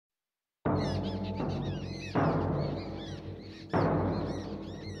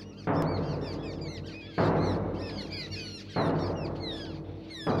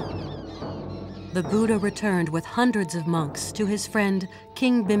the Buddha returned with hundreds of monks to his friend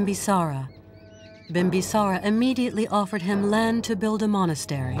King Bimbisara. Bimbisara immediately offered him land to build a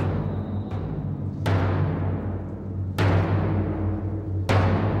monastery.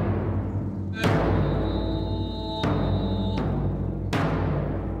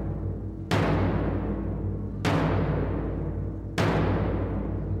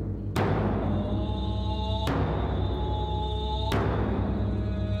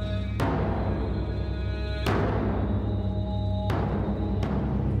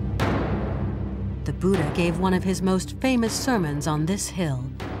 The Buddha gave one of his most famous sermons on this hill.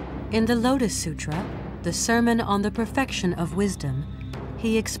 In the Lotus Sutra, the Sermon on the Perfection of Wisdom,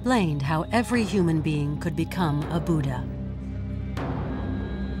 he explained how every human being could become a Buddha.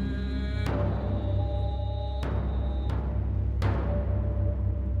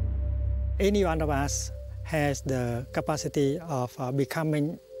 Any one of us has the capacity of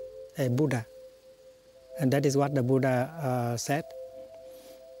becoming a Buddha. And that is what the Buddha said.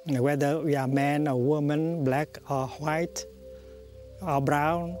 Whether we are man or woman, black or white, or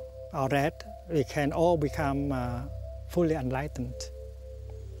brown or red, we can all become fully enlightened.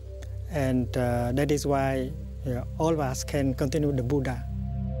 And that is why all of us can continue the Buddha.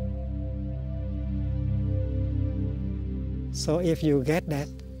 So if you get that,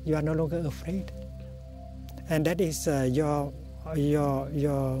 you are no longer afraid. And that is your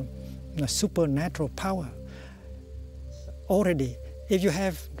supernatural power. Already, if you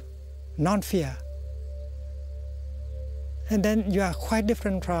have non-fear, and then you are quite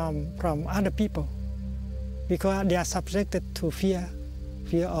different from other people, because they are subjected to fear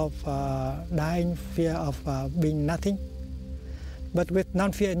of dying, fear of being nothing. But with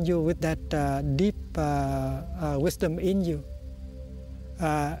non-fear in you, with that deep wisdom in you,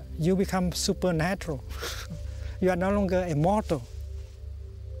 you become supernatural. You are no longer immortal.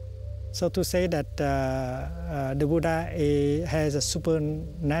 So to say that the Buddha has a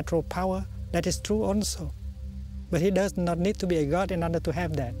supernatural power, that is true also. But he does not need to be a god in order to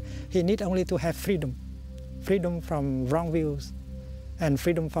have that. He needs only to have freedom. Freedom from wrong views and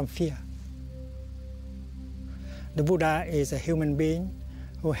freedom from fear. The Buddha is a human being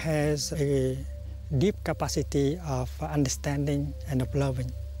who has a deep capacity of understanding and of loving.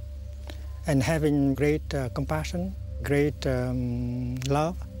 And having great compassion, great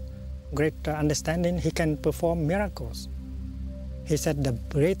love, great understanding, he can perform miracles. He said the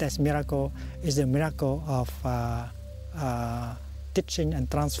greatest miracle is the miracle of teaching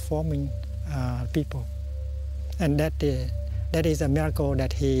and transforming people. And that is a miracle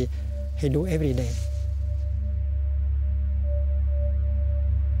that he do every day.